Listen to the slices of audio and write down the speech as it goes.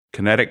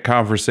Kinetic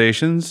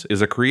Conversations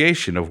is a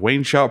creation of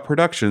Wayne Shop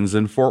Productions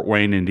in Fort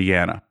Wayne,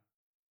 Indiana.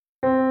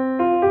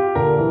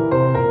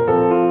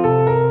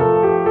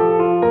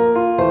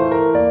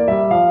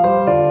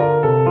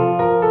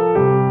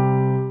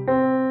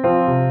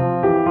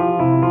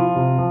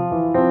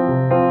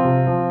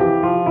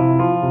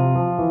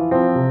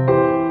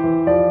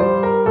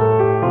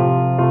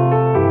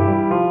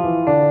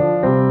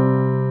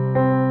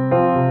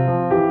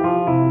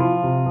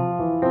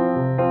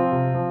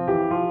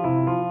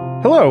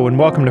 Hello, and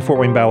welcome to Fort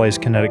Wayne Ballet's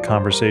Kinetic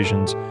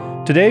Conversations.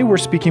 Today, we're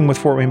speaking with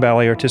Fort Wayne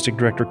Ballet Artistic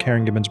Director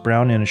Karen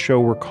Gibbons-Brown in a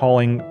show we're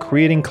calling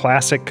Creating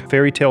Classic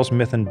Fairy Tales,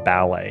 Myth, and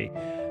Ballet.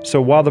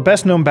 So while the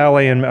best-known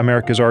ballet in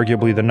America is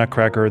arguably The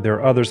Nutcracker, there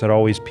are others that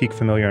always pique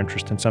familiar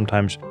interest and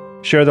sometimes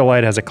share the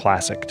light as a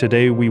classic.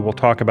 Today, we will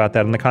talk about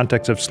that in the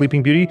context of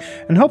Sleeping Beauty,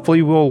 and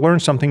hopefully we'll learn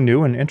something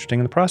new and interesting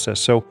in the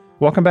process. So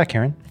welcome back,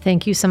 Karen.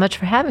 Thank you so much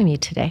for having me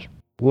today.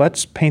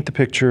 Let's paint the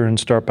picture and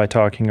start by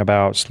talking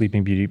about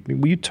Sleeping Beauty.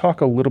 Will you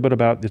talk a little bit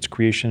about its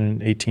creation in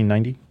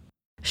 1890?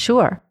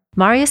 Sure.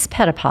 Marius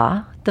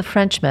Petipa, the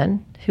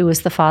Frenchman, who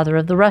was the father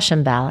of the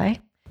Russian ballet,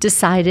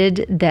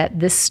 decided that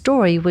this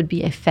story would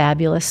be a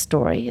fabulous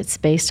story. It's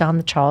based on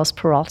the Charles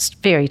Perrault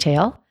fairy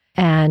tale,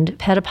 and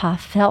Petipa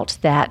felt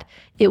that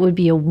it would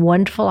be a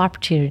wonderful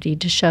opportunity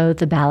to show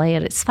the ballet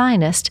at its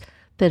finest,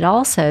 but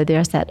also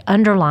there's that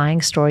underlying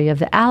story of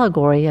the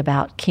allegory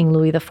about King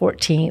Louis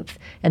XIV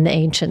and the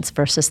ancients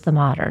versus the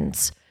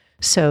moderns.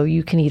 So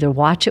you can either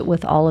watch it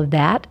with all of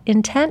that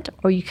intent,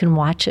 or you can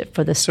watch it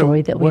for the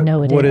story we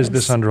know it is. What is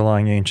this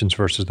underlying ancients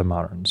versus the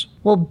moderns?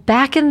 Well,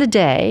 back in the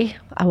day,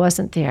 I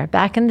wasn't there,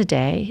 back in the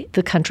day,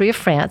 the country of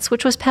France,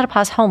 which was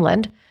Petipa's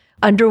homeland,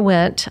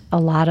 underwent a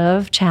lot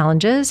of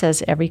challenges,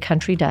 as every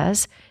country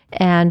does,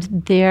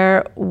 and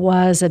there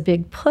was a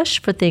big push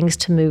for things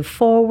to move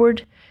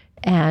forward.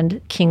 And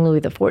King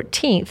Louis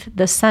XIV,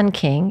 the Sun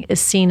King, is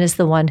seen as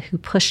the one who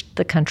pushed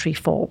the country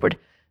forward.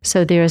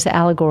 So there's an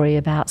allegory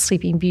about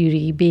Sleeping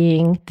Beauty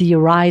being the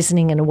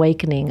arising and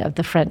awakening of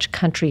the French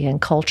country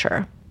and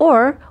culture.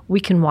 Or we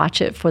can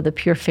watch it for the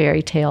pure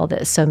fairy tale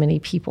that so many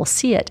people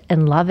see it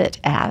and love it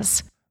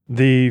as.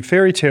 The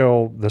fairy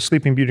tale, The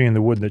Sleeping Beauty in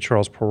the Wood that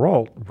Charles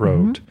Perrault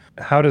wrote,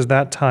 how does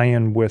that tie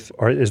in with,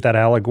 or is that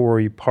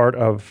allegory part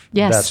of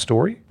that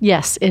story?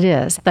 Yes, it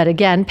is. But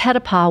again,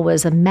 Petipa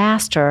was a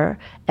master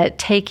at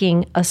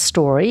taking a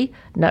story,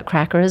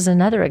 Nutcracker is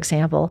another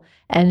example,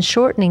 and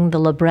shortening the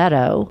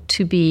libretto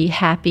to be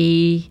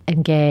happy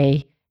and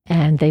gay,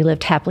 and they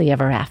lived happily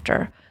ever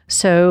after.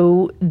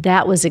 So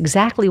that was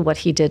exactly what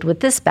he did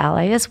with this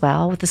ballet as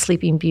well, with The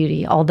Sleeping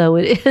Beauty. Although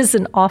it is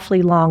an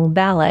awfully long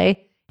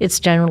ballet, it's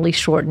generally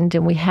shortened,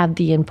 and we have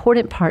the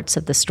important parts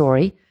of the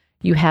story.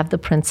 You have the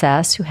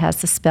princess who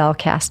has the spell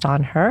cast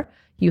on her.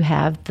 You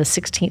have the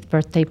 16th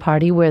birthday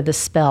party where the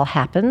spell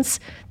happens.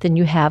 Then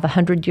you have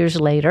 100 years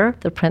later,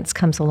 the prince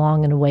comes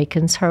along and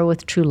awakens her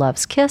with true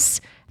love's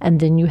kiss. And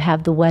then you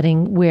have the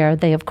wedding where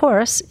they, of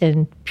course,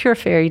 in pure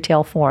fairy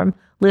tale form,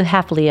 live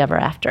happily ever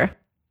after.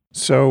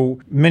 So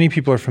many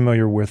people are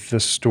familiar with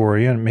this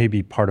story, and it may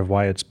be part of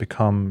why it's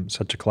become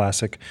such a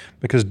classic,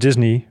 because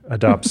Disney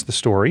adopts the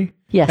story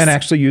and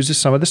actually uses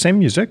some of the same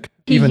music,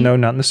 even though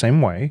not in the same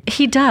way.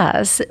 He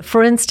does.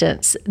 For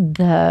instance,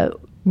 the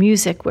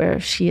music where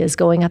she is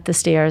going up the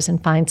stairs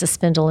and finds a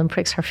spindle and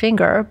pricks her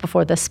finger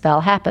before the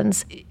spell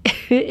happens,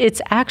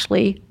 it's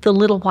actually the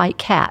Little White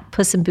Cat,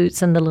 Puss in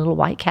Boots and the Little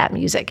White Cat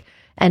music.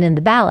 And in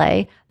the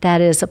ballet, that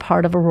is a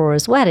part of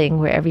Aurora's wedding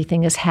where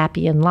everything is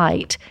happy and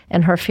light.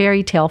 And her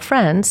fairy tale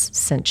friends,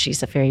 since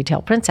she's a fairy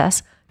tale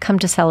princess, come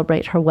to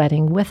celebrate her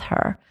wedding with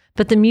her.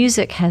 But the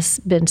music has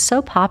been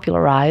so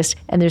popularized,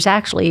 and there's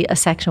actually a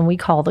section we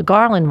call the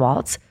Garland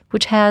Waltz,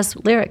 which has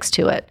lyrics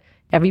to it.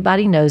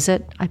 Everybody knows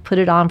it. I put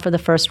it on for the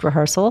first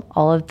rehearsal.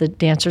 All of the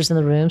dancers in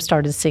the room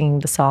started singing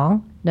the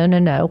song.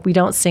 No, we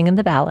don't sing in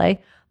the ballet,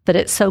 but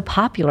it's so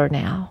popular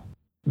now.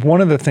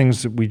 One of the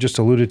things that we just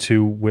alluded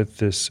to with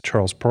this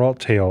Charles Perrault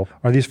tale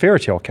are these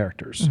fairy tale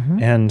characters.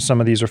 And some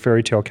of these are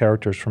fairy tale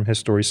characters from his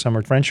stories. Some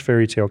are French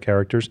fairy tale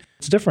characters.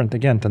 It's different,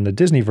 again, than the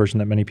Disney version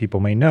that many people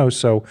may know.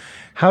 So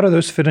how do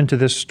those fit into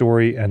this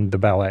story and the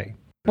ballet?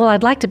 Well,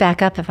 I'd like to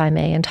back up, if I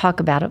may, and talk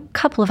about a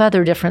couple of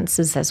other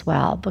differences as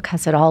well,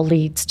 because it all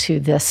leads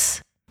to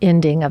this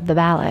ending of the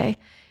ballet.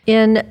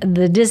 In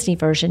the Disney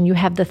version, you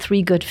have the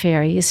three good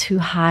fairies who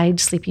hide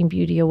Sleeping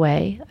Beauty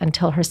away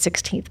until her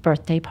 16th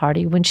birthday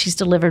party, when she's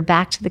delivered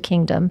back to the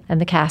kingdom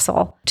and the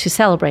castle to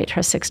celebrate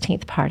her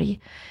 16th party.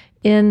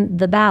 In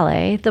the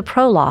ballet, the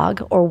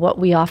prologue, or what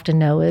we often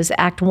know as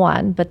Act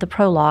 1, but the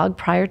prologue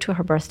prior to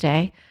her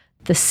birthday,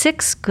 the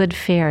 6 good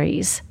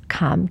fairies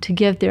come to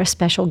give their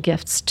special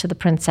gifts to the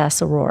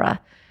Princess Aurora.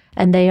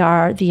 And they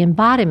are the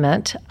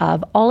embodiment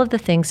of all of the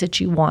things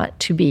that you want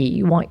to be,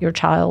 you want your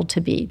child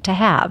to be, to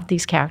have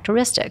these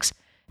characteristics.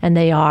 And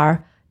they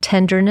are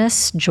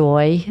tenderness,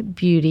 joy,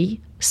 beauty,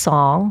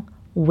 song,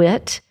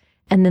 wit.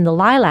 And then the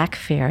lilac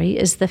fairy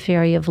is the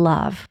fairy of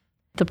love.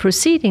 The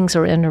proceedings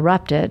are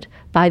interrupted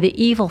by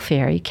the evil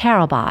fairy,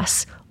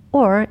 Carabosse,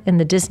 or in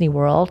the Disney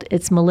world,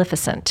 it's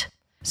Maleficent.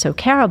 So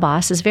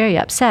Carabosse is very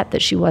upset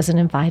that she wasn't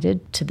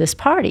invited to this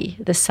party,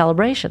 this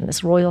celebration,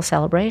 this royal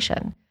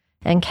celebration,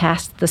 and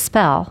casts the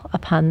spell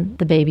upon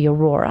the baby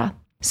Aurora.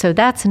 So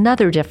that's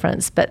another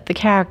difference, but the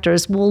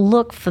characters will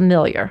look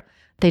familiar.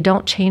 They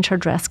don't change her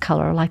dress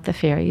color like the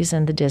fairies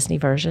in the Disney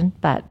version,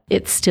 but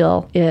it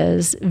still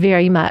is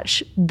very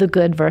much the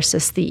good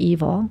versus the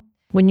evil.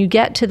 When you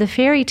get to the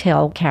fairy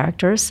tale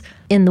characters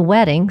in the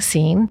wedding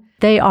scene,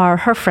 they are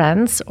her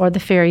friends, or the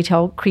fairy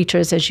tale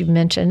creatures, as you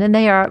mentioned, and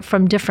they are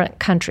from different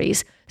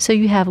countries. So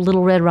you have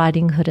Little Red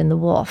Riding Hood and the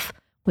Wolf,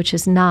 which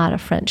is not a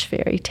French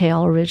fairy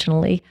tale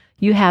originally.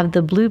 You have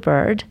the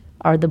Bluebird,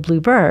 or the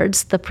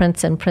Bluebirds, the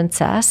prince and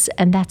princess,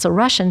 and that's a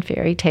Russian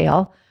fairy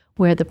tale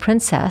where the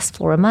princess,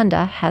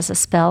 Florimunda, has a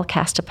spell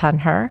cast upon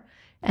her,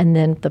 and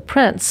then the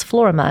prince,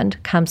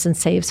 Florimund, comes and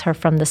saves her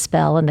from the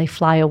spell, and they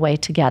fly away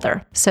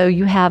together. So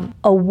you have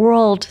a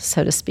world,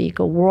 so to speak,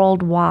 a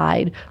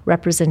worldwide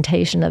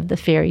representation of the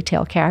fairy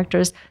tale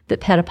characters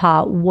that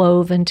Petipa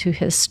wove into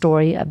his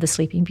story of the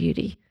Sleeping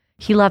Beauty.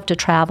 He loved to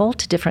travel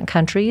to different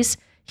countries.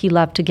 He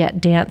loved to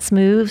get dance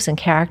moves and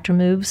character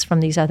moves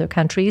from these other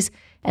countries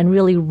and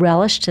really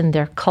relished in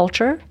their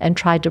culture and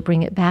tried to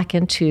bring it back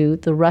into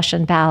the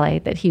Russian ballet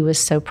that he was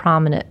so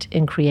prominent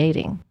in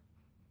creating.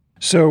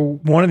 So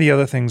one of the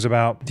other things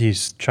about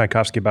these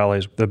Tchaikovsky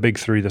ballets, the big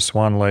three, the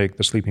Swan Lake,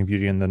 the Sleeping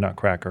Beauty, and the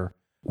Nutcracker,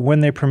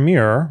 when they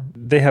premiere,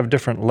 they have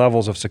different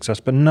levels of success,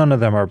 but none of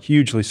them are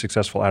hugely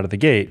successful out of the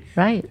gate.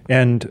 Right.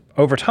 And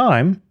over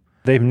time,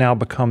 they've now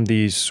become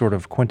these sort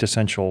of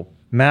quintessential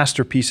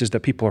masterpieces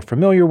that people are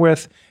familiar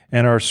with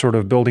and are sort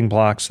of building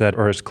blocks that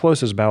are as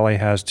close as ballet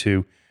has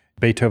to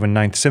Beethoven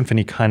Ninth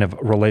Symphony kind of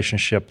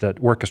relationship that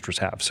orchestras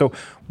have. So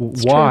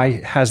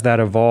why has that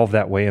evolved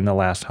that way in the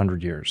last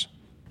 100 years?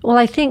 Well,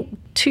 I think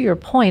to your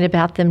point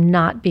about them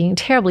not being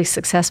terribly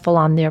successful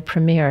on their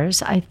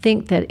premieres, I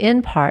think that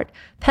in part,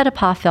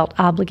 Petipa felt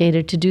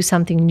obligated to do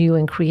something new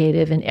and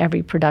creative in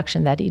every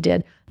production that he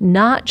did,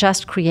 not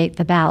just create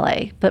the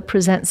ballet, but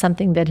present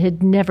something that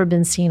had never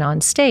been seen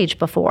on stage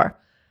before.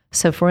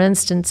 So for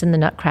instance, in the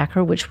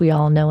Nutcracker, which we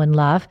all know and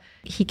love,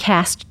 he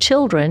cast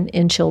children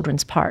in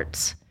children's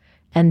parts.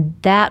 And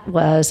that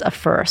was a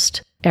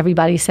first.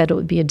 Everybody said it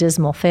would be a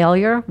dismal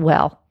failure.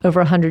 Well, over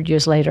 100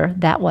 years later,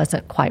 that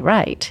wasn't quite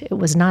right. It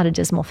was not a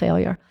dismal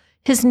failure.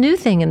 His new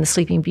thing in The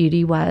Sleeping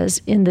Beauty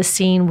was in the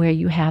scene where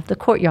you have the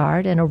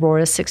courtyard and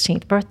Aurora's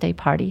 16th birthday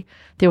party,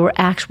 there were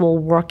actual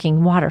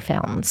working water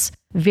fountains.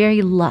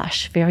 Very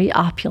lush, very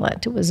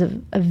opulent. It was a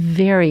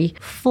very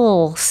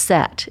full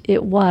set.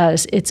 It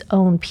was its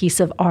own piece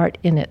of art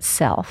in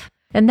itself.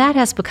 And that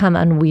has become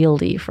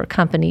unwieldy for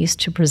companies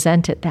to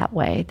present it that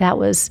way. That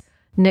was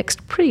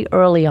nixed pretty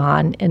early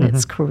on in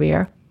its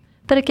career.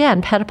 But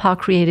again, Petipa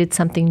created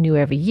something new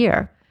every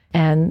year.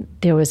 And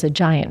there was a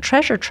giant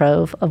treasure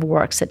trove of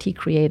works that he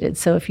created.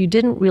 So if you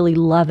didn't really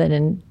love it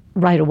and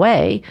right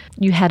away,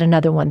 you had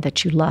another one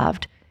that you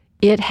loved.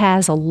 It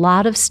has a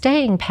lot of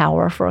staying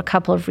power for a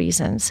couple of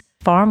reasons.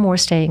 Far more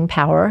staying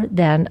power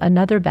than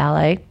another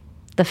ballet,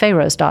 The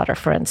Pharaoh's Daughter,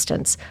 for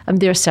instance.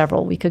 There are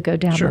several. We could go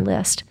down the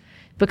list.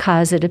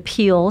 Because it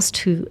appeals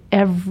to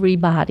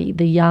everybody,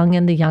 the young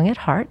and the young at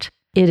heart.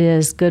 It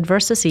is good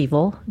versus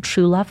evil.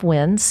 True love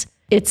wins.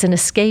 It's an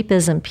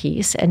escapism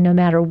piece, and no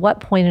matter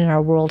what point in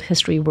our world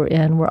history we're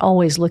in, we're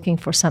always looking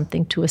for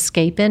something to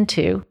escape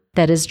into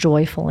that is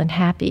joyful and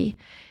happy.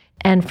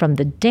 And from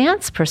the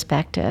dance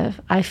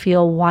perspective, I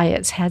feel why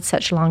it's had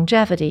such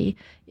longevity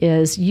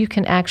is you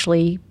can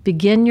actually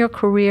begin your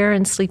career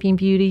in Sleeping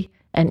Beauty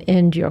and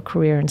end your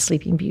career in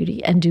Sleeping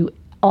Beauty and do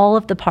all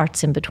of the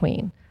parts in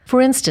between. For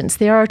instance,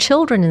 there are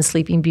children in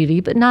Sleeping Beauty,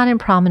 but not in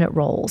prominent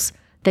roles.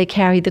 They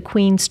carry the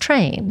queen's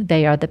train.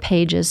 They are the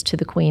pages to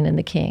the queen and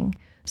the king.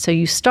 So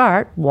you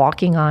start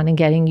walking on and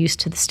getting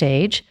used to the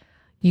stage.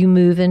 You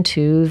move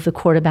into the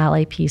corps de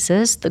ballet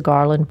pieces, the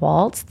garland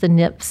waltz, the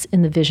nips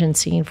in the vision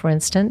scene, for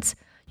instance.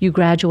 You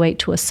graduate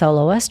to a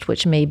soloist,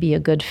 which may be a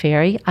good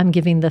fairy. I'm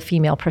giving the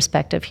female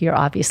perspective here,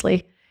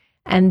 obviously.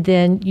 And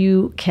then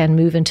you can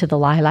move into the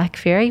lilac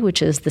fairy,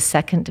 which is the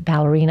second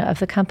ballerina of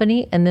the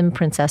company, and then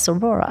Princess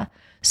Aurora.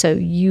 So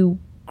you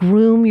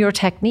groom your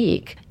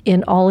technique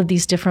in all of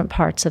these different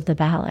parts of the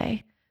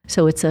ballet.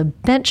 So it's a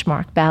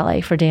benchmark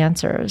ballet for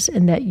dancers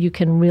in that you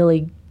can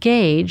really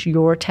gauge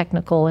your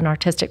technical and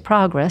artistic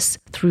progress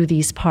through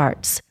these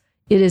parts.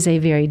 It is a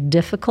very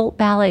difficult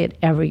ballet at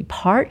every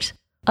part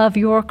of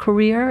your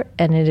career,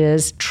 and it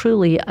is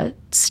truly a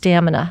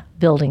stamina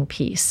building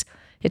piece.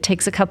 It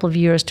takes a couple of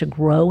years to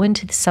grow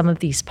into some of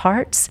these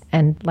parts,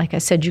 and like I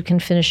said, you can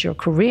finish your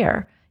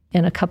career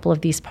in a couple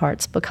of these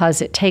parts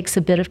because it takes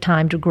a bit of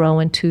time to grow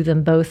into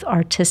them both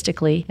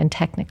artistically and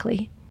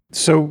technically.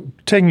 So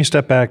taking a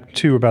step back,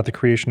 too, about the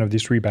creation of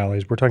these three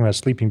ballets, we're talking about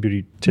Sleeping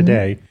Beauty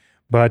today,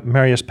 but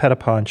Marius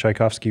Petipa and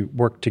Tchaikovsky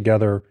worked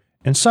together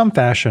in some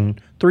fashion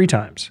 3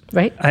 times.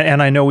 Right.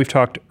 And I know we've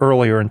talked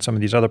earlier in some of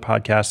these other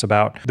podcasts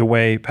about the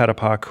way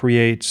Petipa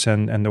creates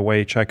and the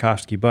way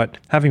Tchaikovsky, but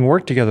having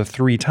worked together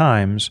 3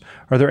 times,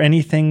 are there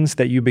any things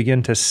that you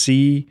begin to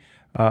see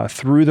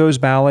through those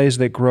ballets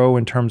that grow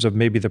in terms of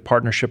maybe the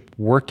partnership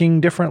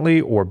working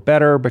differently or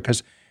better?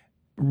 Because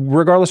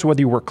regardless of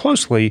whether you work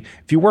closely,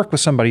 if you work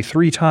with somebody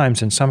 3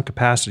 times in some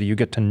capacity, you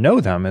get to know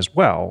them as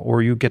well,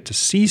 or you get to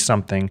see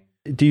something.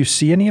 Do you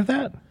see any of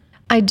that?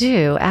 I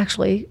do,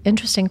 actually.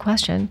 Interesting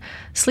question.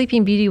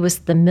 Sleeping Beauty was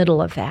the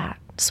middle of that.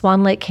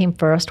 Swan Lake came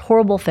first,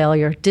 horrible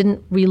failure,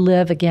 didn't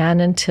relive again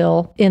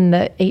until in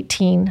the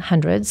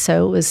 1800s.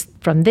 So it was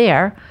from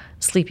there,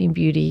 Sleeping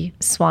Beauty,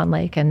 Swan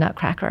Lake, and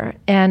Nutcracker.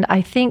 And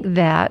I think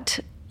that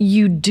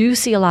you do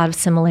see a lot of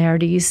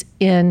similarities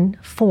in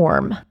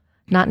form,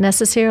 not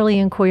necessarily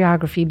in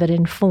choreography, but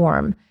in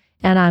form.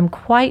 And I'm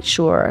quite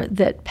sure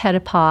that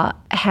Petipa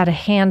had a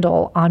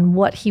handle on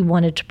what he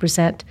wanted to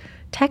present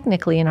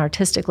technically and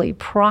artistically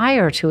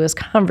prior to his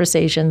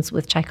conversations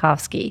with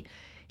Tchaikovsky.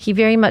 He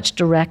very much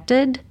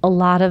directed a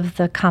lot of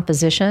the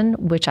composition,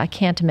 which I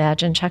can't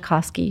imagine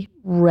Tchaikovsky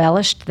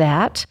relished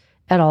that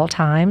at all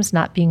times.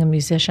 Not being a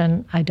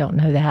musician, I don't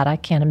know that. I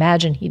can't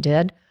imagine he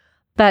did.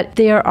 But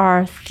there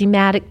are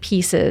thematic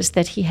pieces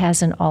that he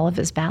has in all of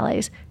his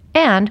ballets.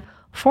 And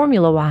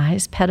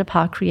formula-wise,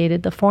 Petipa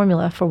created the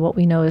formula for what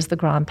we know as the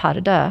Grand Pas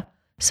de Deux.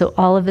 So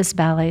all of his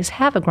ballets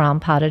have a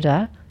Grand Pas de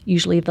Deux,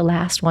 usually the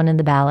last one in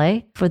the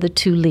ballet, for the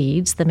 2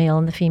 leads, the male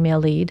and the female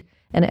lead.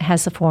 And it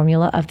has the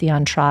formula of the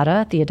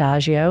entrada, the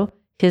adagio,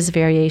 his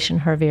variation,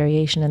 her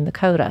variation, and the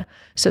coda.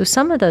 So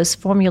some of those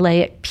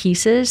formulaic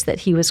pieces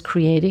that he was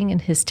creating in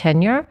his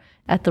tenure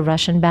at the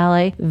Russian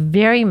Ballet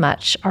very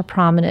much are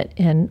prominent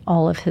in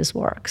all of his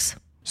works.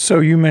 So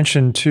you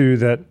mentioned, too,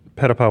 that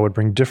Petipa would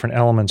bring different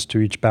elements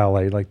to each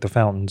ballet, like the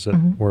fountains that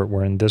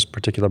were in this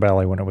particular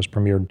ballet when it was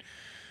premiered.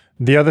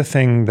 The other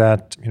thing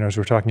that, as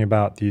we're talking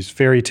about these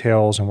fairy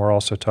tales, and we're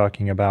also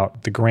talking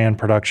about the grand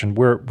production,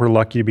 we're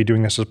lucky to be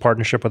doing this as a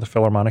partnership with the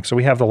Philharmonic. So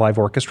we have the live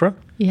orchestra.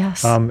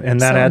 Yes.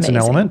 And that adds an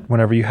element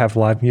whenever you have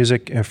live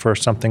music for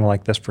something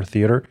like this for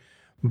theater.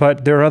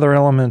 But there are other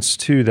elements,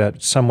 too,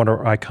 that somewhat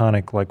are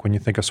iconic, like when you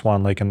think of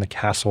Swan Lake and the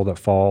castle that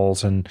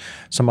falls and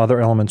some other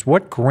elements.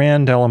 What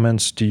grand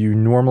elements do you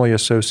normally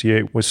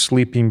associate with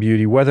Sleeping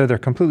Beauty, whether they're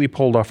completely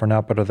pulled off or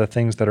not, but are the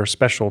things that are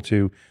special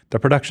to the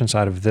production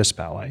side of this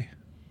ballet?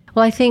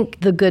 Well, I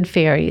think The Good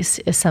Fairies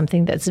is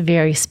something that's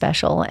very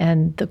special,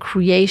 and the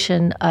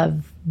creation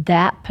of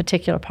that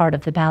particular part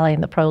of the ballet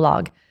in the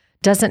prologue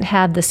doesn't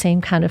have the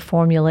same kind of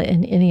formula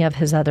in any of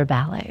his other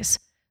ballets.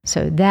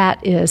 So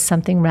that is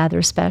something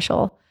rather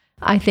special.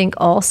 I think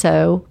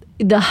also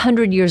the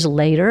 100 years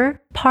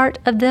later part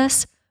of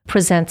this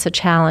presents a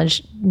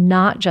challenge,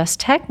 not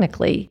just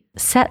technically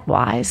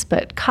set-wise,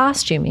 but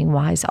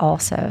costuming-wise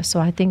also.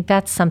 So I think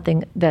that's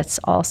something that's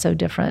also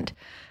different.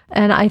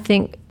 And I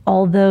think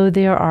although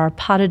there are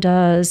pas de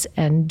deux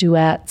and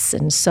duets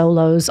and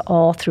solos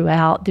all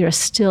throughout, there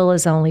still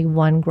is only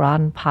one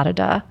grand pas de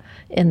deux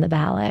in the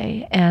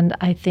ballet. And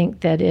I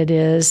think that it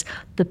is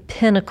the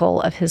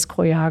pinnacle of his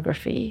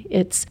choreography.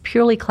 It's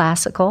purely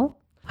classical.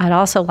 I'd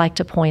also like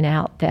to point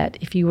out that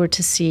if you were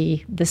to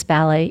see this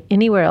ballet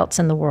anywhere else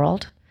in the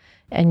world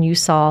and you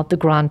saw the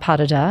grand pas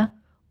de deux,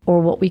 or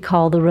what we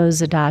call the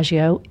Rose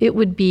Adagio, it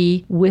would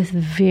be, with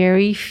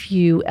very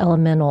few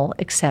elemental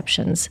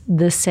exceptions,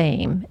 the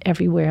same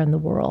everywhere in the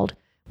world,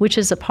 which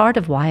is a part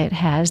of why it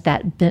has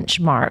that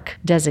benchmark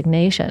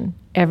designation.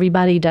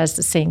 Everybody does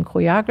the same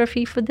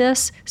choreography for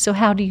this, so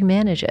how do you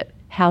manage it?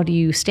 How do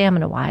you,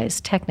 stamina-wise,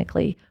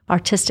 technically,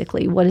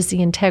 artistically, what is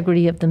the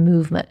integrity of the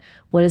movement?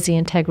 What is the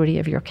integrity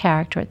of your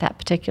character at that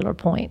particular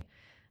point?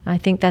 I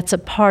think that's a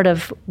part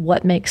of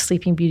what makes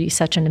Sleeping Beauty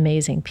such an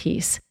amazing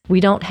piece. We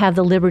don't have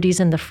the liberties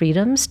and the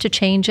freedoms to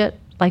change it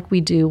like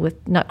we do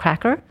with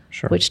Nutcracker,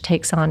 which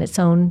takes on its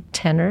own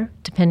tenor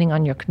depending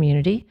on your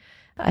community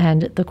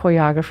and the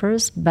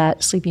choreographers,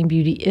 but Sleeping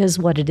Beauty is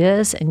what it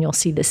is, and you'll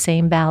see the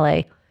same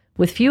ballet,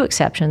 with few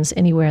exceptions,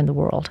 anywhere in the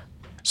world.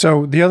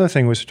 So the other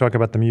thing was to talk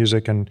about the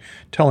music and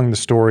telling the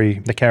story,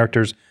 the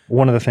characters.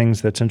 One of the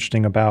things that's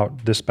interesting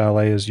about this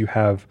ballet is you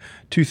have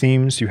 2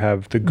 themes. You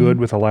have the good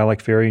with a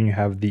lilac fairy, and you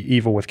have the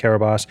evil with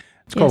Carabosse.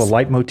 It's called a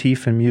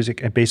leitmotif in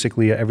music. And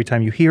basically, every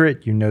time you hear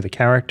it, you know the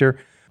character.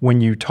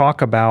 When you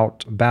talk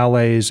about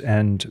ballets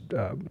and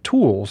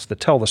tools that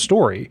tell the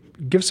story,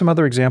 give some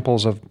other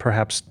examples of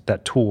perhaps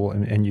that tool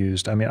and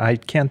used. I mean, I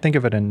can't think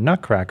of it in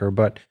Nutcracker,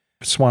 but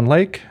Swan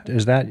Lake,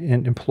 is that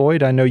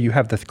employed? I know you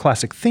have the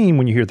classic theme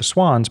when you hear the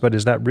swans, but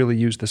is that really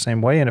used the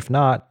same way? And if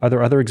not, are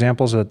there other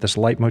examples of this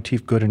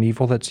leitmotif, good and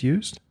evil, that's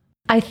used?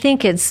 I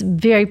think it's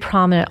very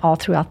prominent all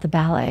throughout the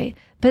ballet.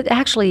 But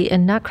actually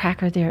in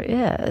Nutcracker there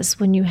is,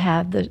 when you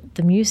have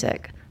the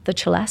music, the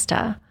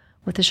celesta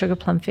with the Sugar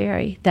Plum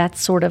Fairy.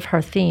 That's sort of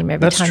her theme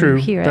every time you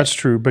hear it. That's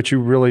true. But you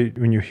really,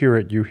 when you hear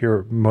it, you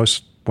hear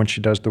most when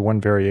she does the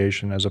one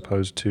variation as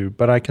opposed to,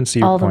 but I can see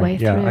your point. All the way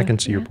through. Yeah, I can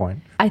see your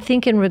point. I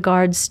think in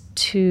regards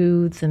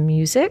to the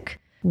music,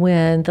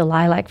 when the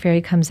Lilac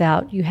Fairy comes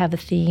out, you have a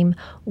theme.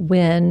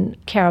 When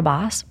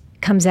Carabosse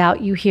comes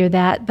out, you hear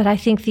that. But I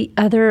think the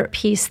other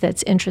piece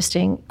that's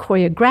interesting,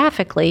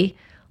 choreographically,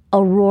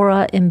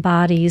 Aurora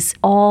embodies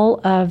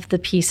all of the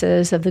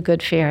pieces of the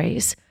Good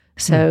Fairies.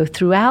 So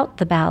throughout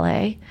the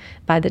ballet,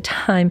 by the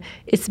time,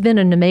 it's been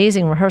an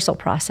amazing rehearsal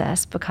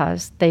process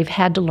because they've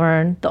had to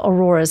learn, the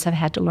Auroras have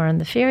had to learn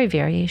the fairy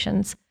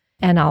variations.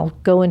 And I'll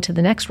go into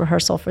the next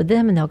rehearsal for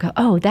them and they'll go,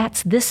 oh,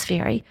 that's this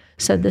fairy.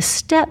 So the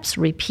steps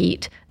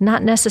repeat,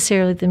 not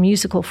necessarily the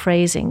musical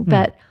phrasing,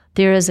 but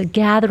there is a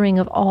gathering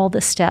of all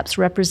the steps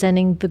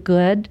representing the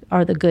good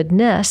or the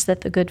goodness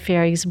that the good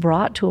fairies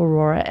brought to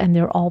Aurora, and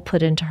they're all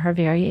put into her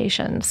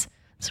variations.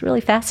 It's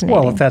really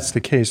fascinating. Well, if that's the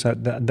case,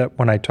 that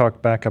when I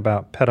talk back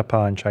about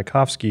Petipa and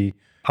Tchaikovsky,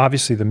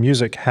 obviously the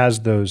music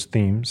has those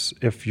themes.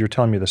 If you're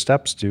telling me the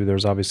steps do,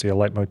 there's obviously a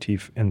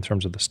leitmotif in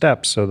terms of the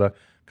steps. So the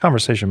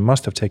conversation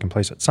must have taken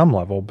place at some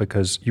level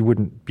because you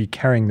wouldn't be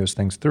carrying those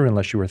things through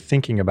unless you were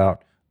thinking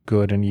about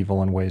good and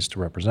evil and ways to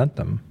represent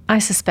them. I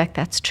suspect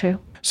that's true.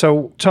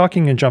 So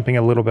talking and jumping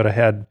a little bit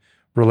ahead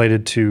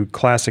related to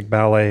classic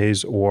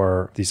ballets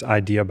or this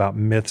idea about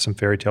myths and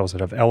fairy tales that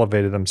have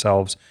elevated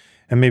themselves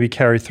and maybe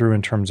carry through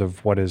in terms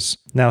of what is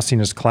now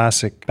seen as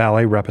classic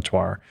ballet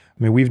repertoire.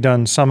 I mean, we've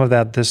done some of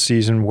that this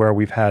season where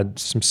we've had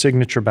some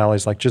signature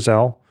ballets like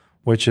Giselle,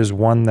 which is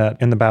one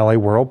that in the ballet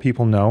world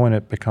people know and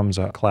it becomes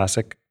a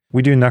classic.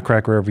 We do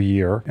Nutcracker every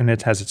year, and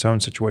it has its own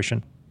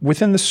situation.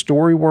 Within the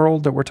story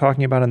world that we're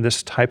talking about in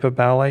this type of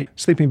ballet,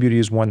 Sleeping Beauty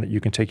is one that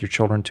you can take your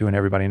children to and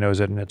everybody knows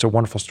it, and it's a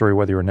wonderful story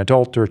whether you're an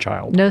adult or a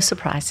child. No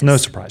surprises. No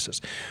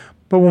surprises.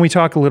 But when we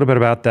talk a little bit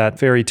about that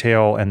fairy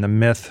tale and the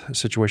myth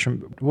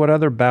situation, what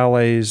other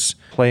ballets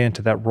play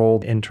into that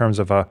role in terms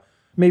of a,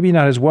 maybe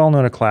not as well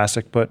known a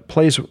classic, but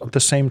plays the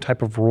same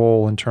type of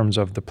role in terms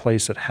of the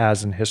place it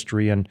has in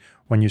history, and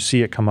when you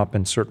see it come up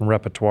in certain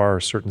repertoire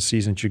or certain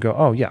seasons, you go,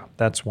 oh yeah,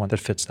 that's one that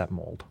fits that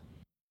mold.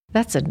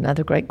 That's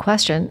another great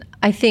question.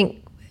 I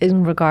think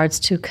in regards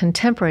to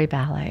contemporary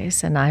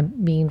ballets, and I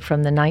mean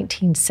from the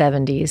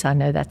 1970s, I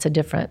know that's a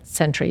different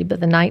century,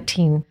 but the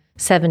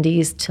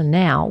 1970s to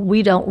now,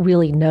 we don't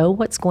really know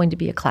what's going to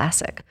be a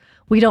classic.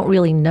 We don't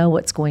really know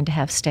what's going to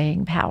have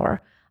staying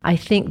power. I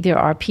think there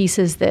are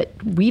pieces that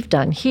we've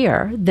done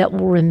here that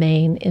will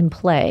remain in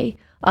play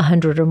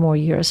 100 or more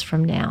years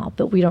from now,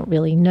 but we don't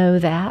really know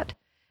that.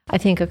 I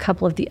think a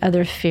couple of the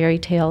other fairy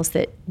tales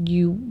that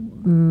you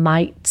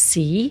might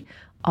see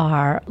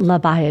are La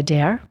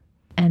Bayadère,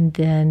 and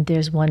then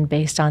there's one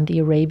based on the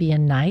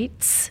Arabian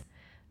Nights.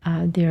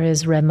 There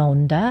is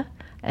Raymonde,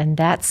 and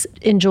that's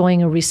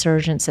enjoying a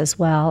resurgence as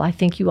well. I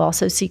think you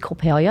also see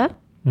Coppelia.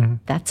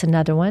 That's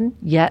another one,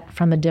 yet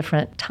from a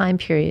different time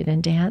period in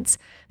dance.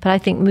 But I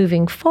think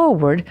moving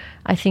forward,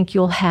 I think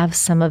you'll have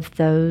some of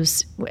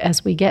those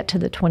as we get to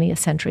the 20th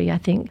century. I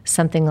think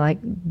something like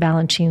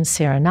Balanchine's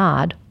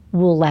Serenade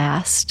will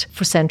last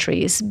for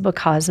centuries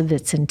because of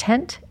its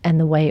intent and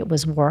the way it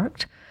was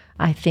worked.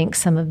 I think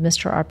some of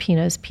Mr.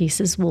 Arpino's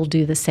pieces will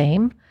do the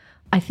same.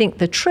 I think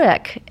the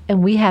trick,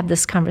 and we have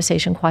this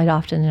conversation quite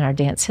often in our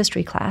dance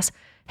history class,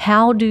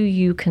 how do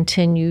you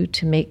continue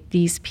to make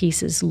these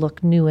pieces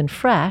look new and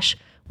fresh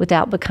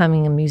without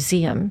becoming a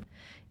museum?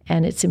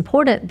 And it's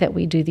important that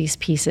we do these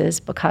pieces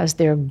because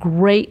they're a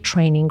great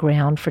training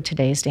ground for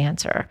today's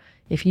dancer.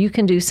 If you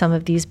can do some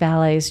of these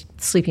ballets,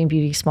 Sleeping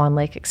Beauty, Swan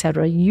Lake,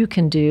 etc., you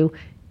can do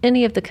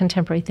any of the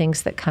contemporary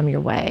things that come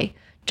your way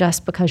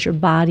just because your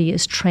body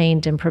is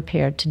trained and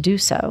prepared to do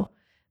so.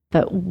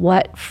 But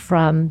what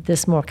from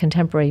this more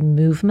contemporary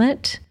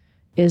movement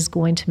is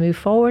going to move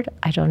forward,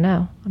 I don't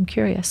know. I'm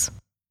curious.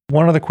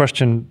 One other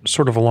question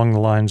sort of along the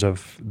lines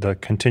of the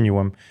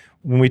continuum.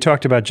 When we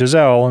talked about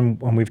Giselle and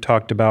when we've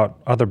talked about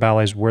other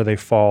ballets where they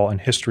fall in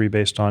history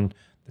based on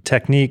the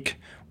technique,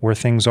 where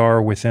things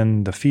are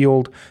within the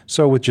field.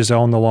 So with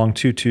Giselle and the long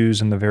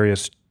tutus and the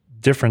various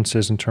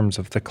differences in terms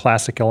of the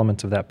classic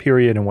elements of that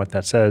period and what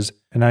that says.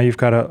 And now you've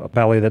got a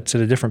ballet that's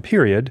at a different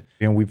period.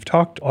 And we've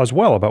talked as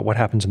well about what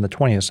happens in the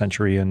 20th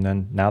century and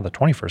then now the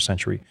 21st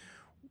century.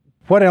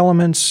 What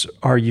elements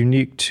are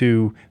unique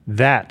to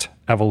that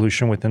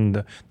evolution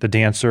within the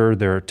dancer,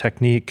 their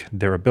technique,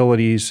 their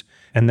abilities?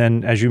 And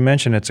then, as you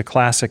mentioned, it's a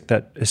classic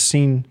that is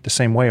seen the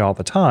same way all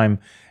the time,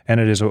 and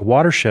it is a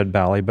watershed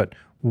ballet, but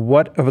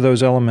what of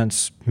those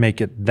elements make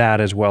it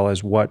that as well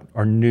as what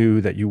are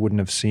new that you wouldn't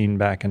have seen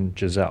back in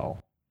Giselle?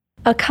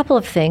 A couple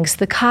of things.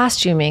 The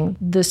costuming,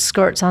 the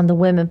skirts on the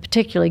women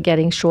particularly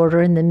getting shorter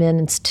and the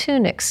men's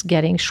tunics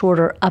getting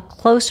shorter up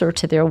closer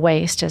to their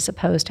waist as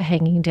opposed to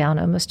hanging down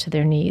almost to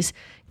their knees,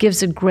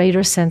 gives a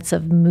greater sense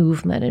of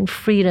movement and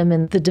freedom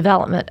in the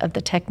development of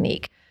the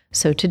technique.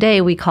 So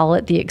today we call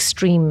it the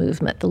extreme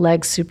movement, the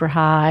legs super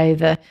high,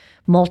 the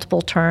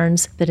multiple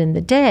turns. But in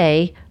the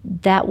day,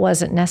 that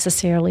wasn't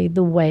necessarily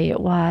the way it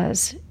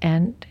was.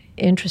 And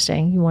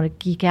interesting, you want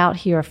to geek out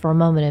here for a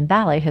moment in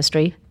ballet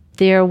history.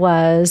 There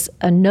was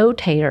a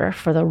notator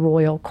for the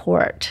royal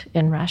court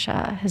in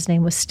Russia. His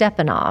name was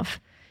Stepanov.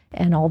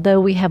 And although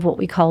we have what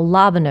we call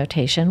Laban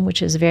notation,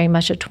 which is very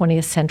much a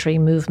 20th century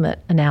movement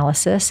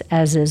analysis,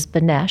 as is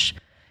Benesch,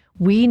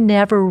 we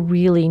never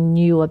really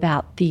knew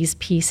about these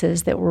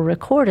pieces that were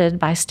recorded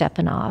by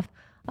Stepanov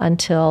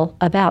until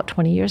about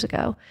 20 years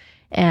ago.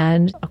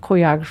 And a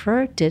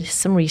choreographer did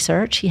some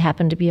research. He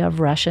happened to be of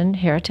Russian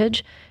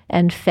heritage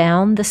and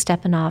found the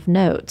Stepanov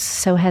notes,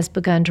 so has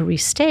begun to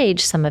restage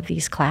some of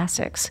these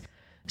classics.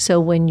 So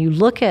when you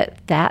look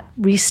at that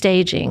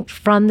restaging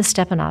from the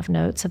Stepanov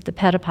notes of the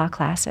Petipa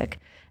classic,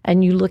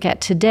 and you look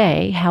at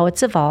today how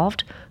it's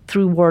evolved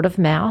through word of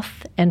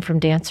mouth and from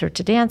dancer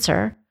to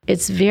dancer,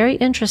 it's very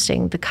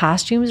interesting. The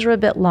costumes are a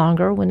bit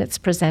longer when it's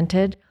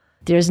presented.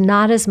 There's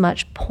not as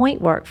much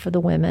point work for the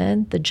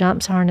women. The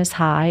jumps aren't as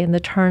high and the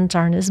turns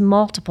aren't as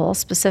multiple,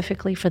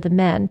 specifically for the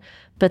men.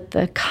 But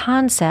the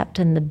concept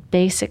and the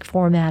basic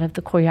format of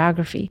the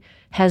choreography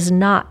has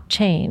not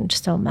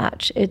changed so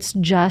much. It's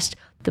just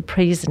the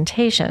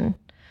presentation.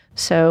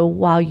 So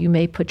while you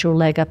may put your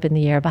leg up in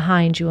the air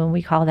behind you, and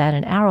we call that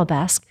an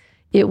arabesque,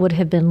 it would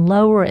have been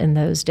lower in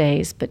those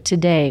days, but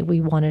today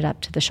we want it up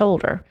to the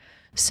shoulder.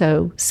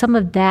 So some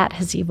of that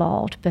has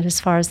evolved, but as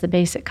far as the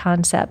basic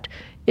concept,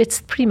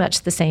 it's pretty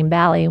much the same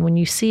ballet. And when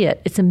you see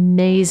it, it's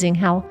amazing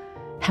how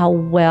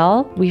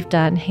well we've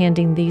done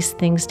handing these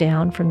things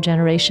down from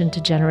generation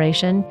to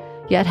generation,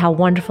 yet how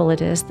wonderful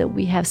it is that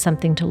we have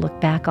something to look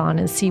back on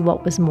and see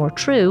what was more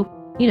true.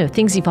 You know,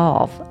 things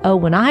evolve. Oh,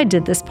 when I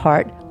did this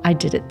part, I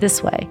did it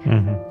this way.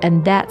 Mm-hmm.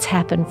 And that's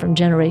happened from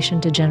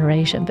generation to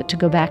generation. But to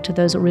go back to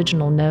those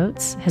original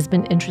notes has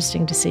been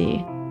interesting to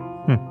see.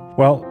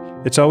 Well,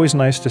 it's always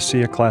nice to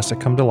see a classic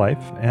come to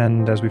life.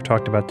 And as we've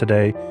talked about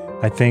today,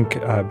 I think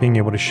being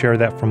able to share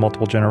that for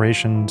multiple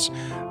generations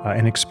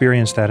and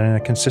experience that in a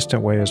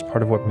consistent way is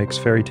part of what makes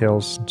fairy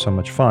tales so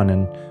much fun.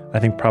 And I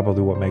think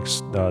probably what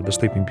makes The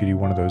Sleeping Beauty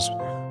one of those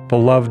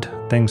beloved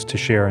things to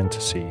share and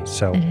to see.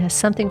 So it has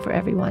something for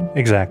everyone.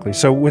 Exactly.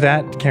 So with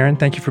that, Karen,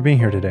 thank you for being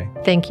here today.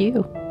 Thank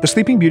you. The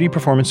Sleeping Beauty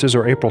performances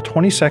are April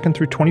 22nd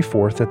through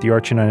 24th at the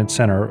Arts United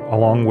Center,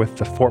 along with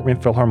the Fort Wayne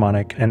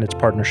Philharmonic and its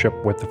partnership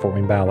with the Fort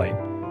Wayne Ballet.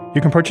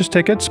 You can purchase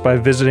tickets by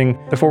visiting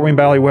the Fort Wayne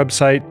Ballet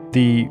website,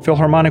 the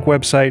Philharmonic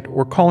website,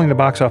 or calling the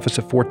box office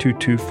at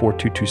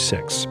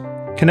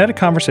 422-4226. Kinetic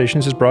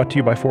Conversations is brought to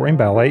you by Fort Wayne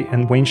Ballet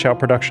and Wayne Shout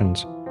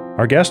Productions.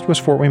 Our guest was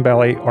Fort Wayne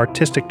Ballet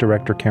Artistic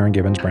Director Karen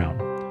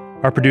Gibbons-Brown.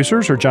 Our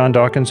producers are John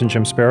Dawkins and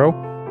Jim Sparrow.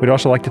 We'd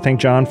also like to thank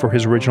John for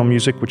his original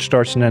music, which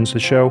starts and ends the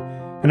show.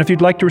 And if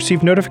you'd like to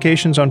receive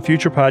notifications on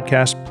future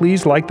podcasts,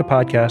 please like the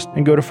podcast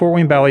and go to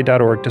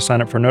fortwayneballet.org to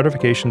sign up for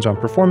notifications on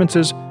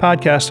performances,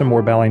 podcasts, and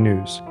more ballet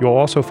news. You'll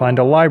also find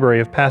a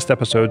library of past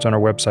episodes on our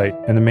website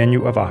and the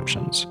menu of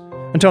options.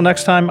 Until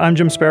next time, I'm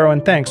Jim Sparrow,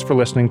 and thanks for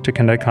listening to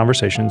Kinetic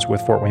Conversations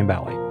with Fort Wayne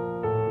Ballet.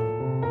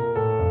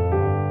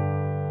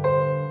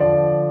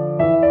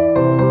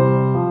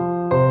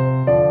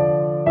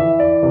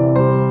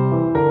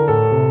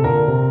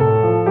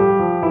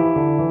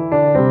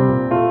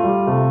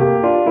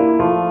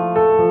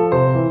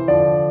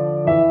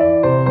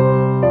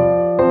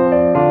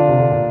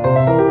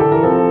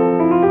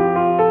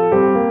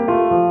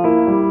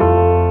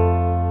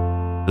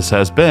 This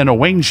has been a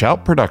Wayne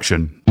Shout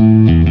production.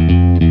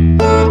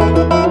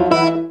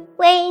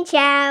 Wayne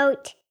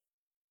Shout.